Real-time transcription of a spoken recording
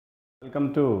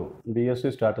Welcome to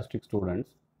BSc Statistics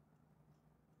students.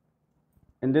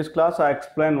 In this class, I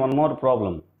explain one more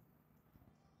problem.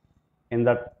 In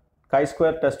that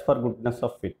chi-square test for goodness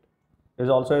of fit is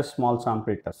also a small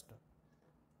sample test.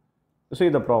 You see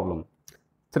the problem.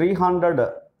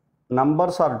 300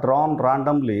 numbers are drawn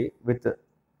randomly with the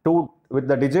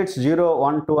digits 0,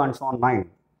 1, 2 and so on 9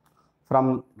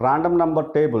 from random number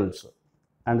tables,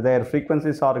 and their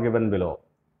frequencies are given below.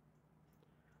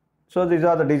 So these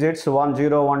are the digits 1,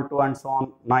 0, 1, 2 and so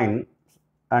on 9,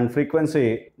 and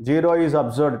frequency 0 is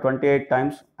observed 28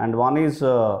 times and 1 is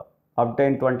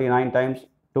obtained 29 times,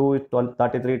 2 is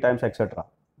 33 times, etc.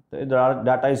 The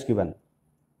data is given.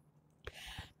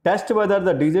 Test whether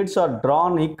the digits are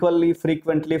drawn equally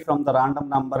frequently from the random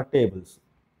number tables.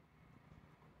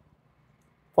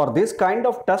 For this kind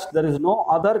of test, there is no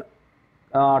other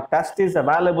test is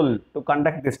available to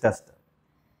conduct this test.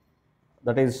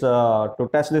 That is to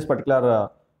test this particular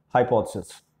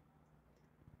hypothesis.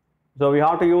 So we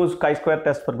have to use chi-square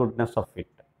test for goodness of fit.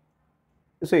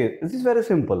 You see, this is very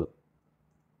simple.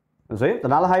 You see, the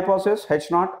null hypothesis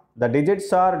H0, the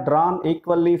digits are drawn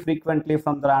equally frequently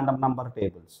from the random number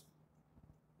tables.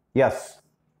 Yes.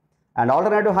 And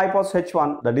alternative hypothesis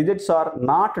H1, the digits are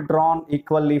not drawn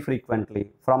equally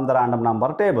frequently from the random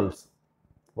number tables.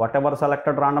 Whatever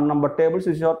selected random number tables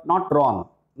is not drawn,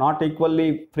 not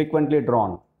equally frequently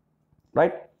drawn,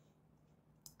 right?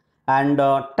 And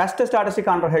test a statistic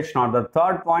under H0. The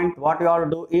third point, what you have to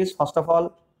do is, first of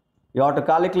all, you have to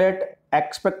calculate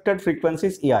expected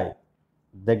frequencies EI.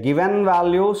 The given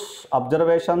values,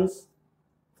 observations,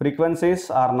 frequencies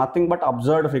are nothing but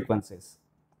observed frequencies,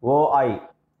 OI.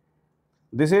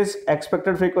 This is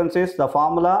expected frequencies. The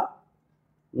formula,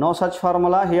 no such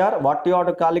formula here. What you have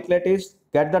to calculate is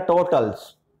get the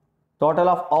totals. Total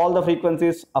of all the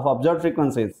frequencies of observed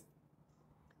frequencies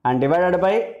and divided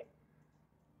by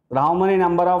how many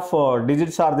number of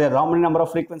digits are there, how many number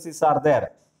of frequencies are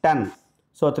there, 10.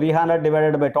 So 300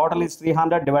 divided by total is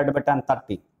 300 divided by 10,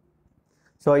 30.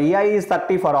 So EI is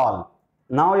 30 for all.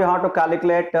 Now you have to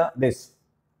calculate this.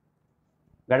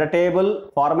 Get a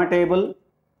table, form a table,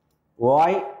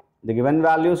 OI, the given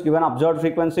values, given observed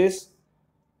frequencies,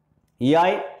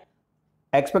 EI,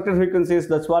 expected frequencies,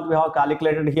 that's what we have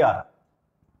calculated here.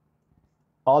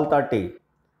 All 30.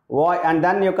 OI, and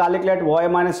then you calculate OI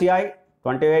minus EI,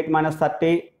 28 minus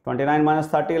 30, 29 minus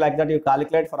 30, like that you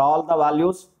calculate for all the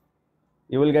values.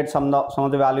 You will get some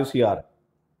of the values here.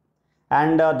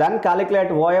 And then calculate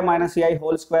OI minus EI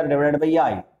whole square divided by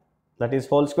EI. That is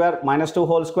whole square minus 2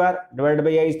 whole square divided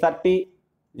by EI is 30,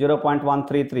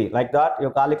 0.133. Like that you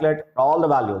calculate all the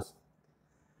values.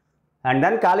 And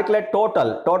then calculate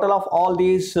total of all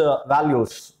these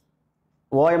values.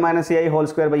 OI minus EI whole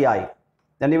square by EI.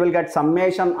 Then you will get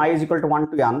summation I is equal to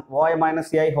 1 to n, OI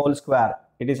minus EI whole square,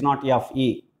 it is not F,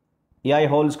 E, EI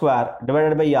whole square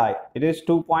divided by EI, it is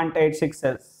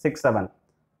 2.8667.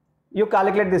 You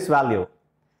calculate this value,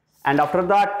 and after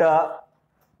that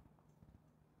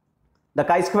the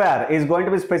chi-square is going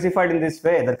to be specified in this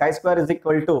way. The chi-square is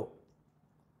equal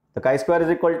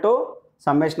to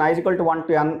summation I is equal to 1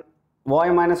 to n,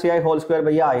 OI minus EI whole square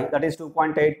by EI, that is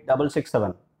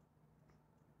 2.8667.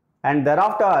 And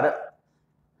thereafter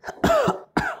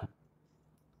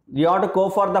you have to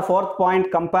go for the fourth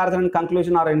point, comparison,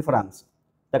 conclusion or inference.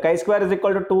 The chi-square is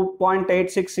equal to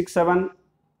 2.8667.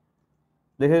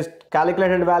 This is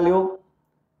calculated value,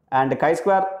 and the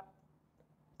chi-square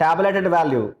tabulated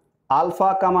value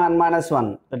alpha comma n minus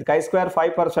 1. That chi-square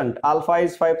 5%, alpha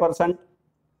is 5%.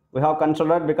 We have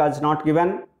considered because it's not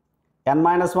given. N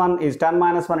minus 1 is 10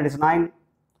 minus 1, it is 9.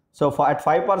 So at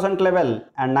 5% level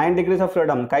and 9 degrees of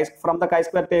freedom from the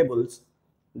chi-square tables,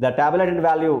 the tabulated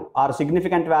value or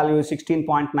significant value is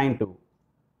 16.92.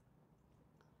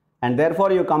 And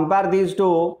therefore you compare these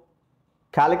two,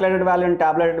 calculated value and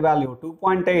tabulated value,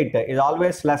 2.8 is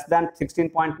always less than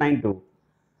 16.92.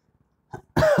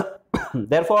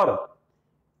 Therefore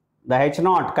the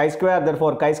H0 chi-square,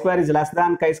 therefore chi-square is less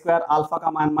than chi-square alpha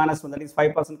comma n minus 1, that is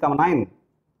 5% comma 9.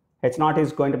 H0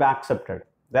 is going to be accepted.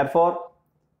 Therefore,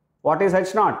 what is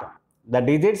H0? The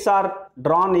digits are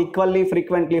drawn equally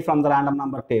frequently from the random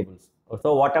number tables.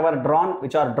 So whatever drawn,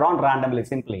 which are drawn randomly,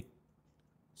 simply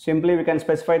we can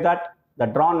specify that the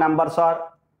drawn numbers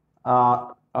are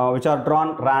which are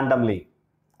drawn randomly.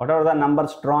 Whatever the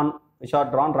numbers drawn which are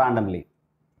drawn randomly.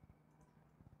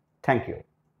 Thank you.